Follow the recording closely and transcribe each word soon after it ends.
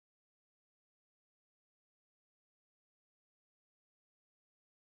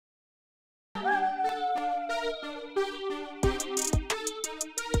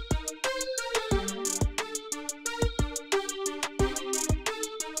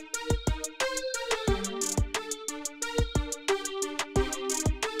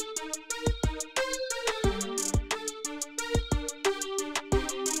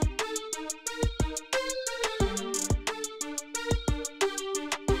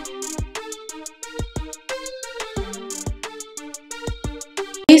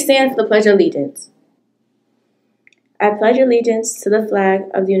Please stand for the Pledge of Allegiance. I pledge allegiance to the flag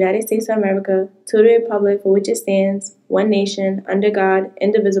of the United States of America, to the republic for which it stands, one nation, under God,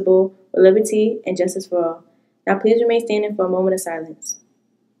 indivisible, with liberty and justice for all. Now please remain standing for a moment of silence.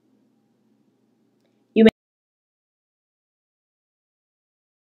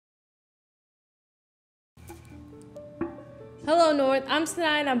 Hello North, I'm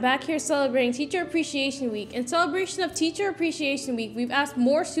Sanai and I'm back here celebrating Teacher Appreciation Week. In celebration of Teacher Appreciation Week, we've asked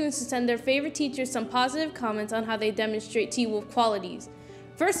more students to send their favorite teachers some positive comments on how they demonstrate T-Wolf qualities.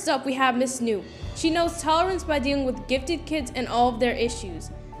 First up, we have Miss New. She knows tolerance by dealing with gifted kids and all of their issues.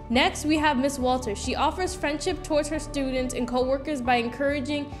 Next, we have Miss Walter. She offers friendship towards her students and coworkers by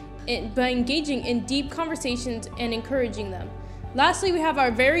engaging in deep conversations and encouraging them. Lastly, we have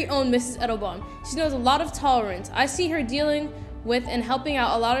our very own Mrs. Edelbaum. She knows a lot of tolerance. I see her dealing with and helping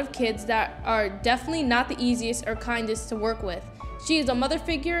out a lot of kids that are definitely not the easiest or kindest to work with. She is a mother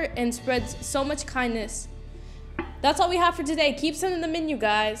figure and spreads so much kindness. That's all we have for today. Keep sending them in, you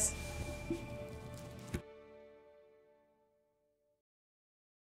guys.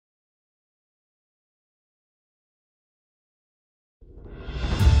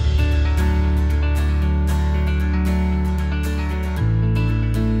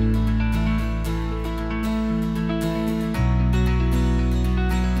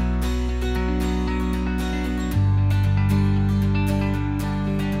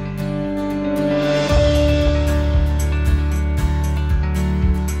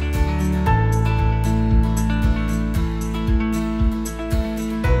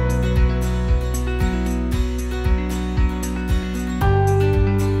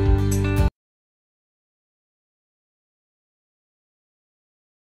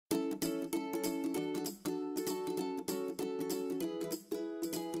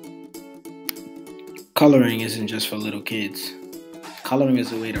 Coloring isn't just for little kids. Coloring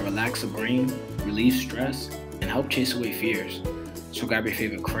is a way to relax the brain, relieve stress, and help chase away fears. So grab your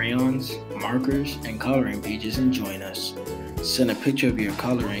favorite crayons, markers, and coloring pages and join us. Send a picture of your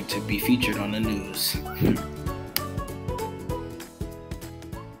coloring to be featured on the news.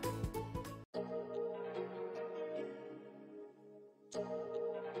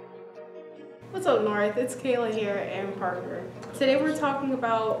 What's up, North? It's Kayla here and Parker. Today we're talking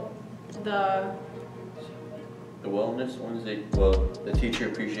about the Wellness Wednesday, well, the Teacher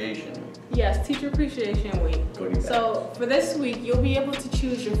Appreciation Week. Yes, Teacher Appreciation Week. So for this week, you'll be able to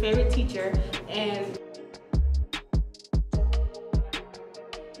choose your favorite teacher and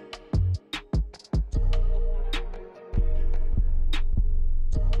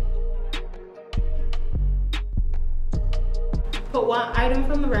put one item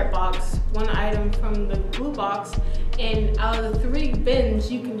from the red box, one item from the blue box, and out of the 3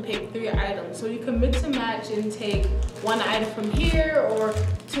 bins, you can pick 3 items. So you can mix and match and take one item from here, or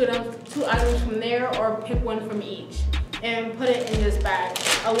two items from there, or pick one from each, and put it in this bag,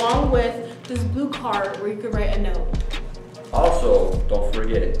 along with this blue card where you can write a note. Also, don't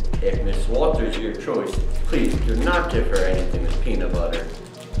forget, if Miss Walter is your choice, please do not give her anything with peanut butter.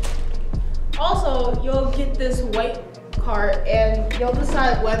 Also, you'll get this white card and you'll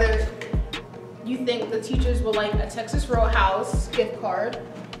decide whether you think the teachers will like a Texas Roadhouse gift card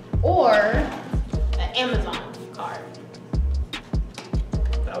or an Amazon card.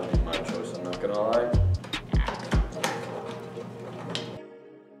 That would be my choice, I'm not gonna lie.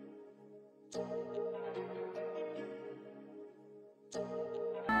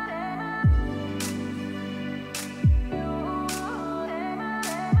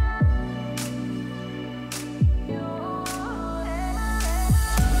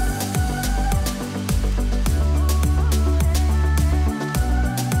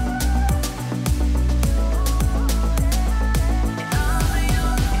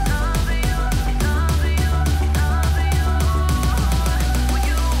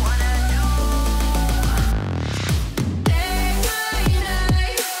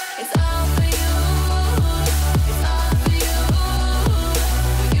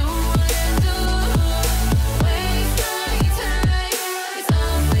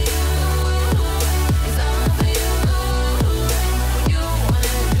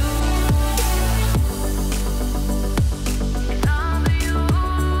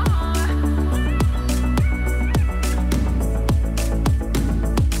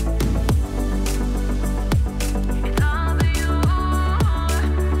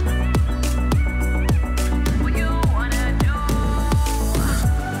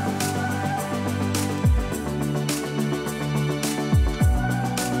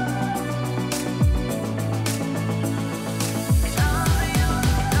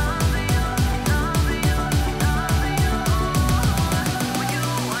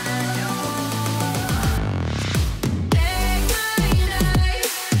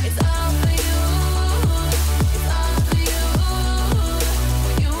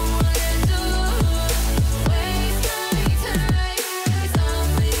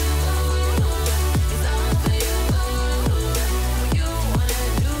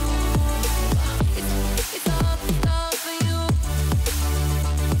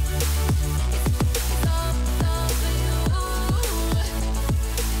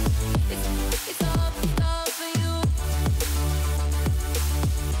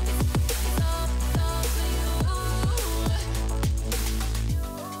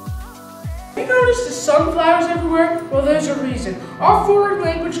 You notice the sunflowers everywhere? Well, there's a reason. Our Foreign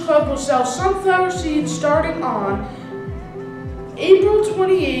Language Club will sell sunflower seeds starting on April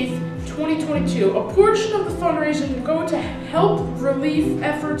 28th, 2022. A portion of the fundraising will go to help relief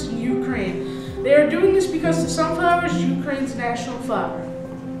efforts in Ukraine. They are doing this because the sunflower is Ukraine's national flower.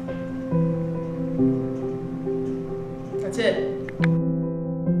 That's it.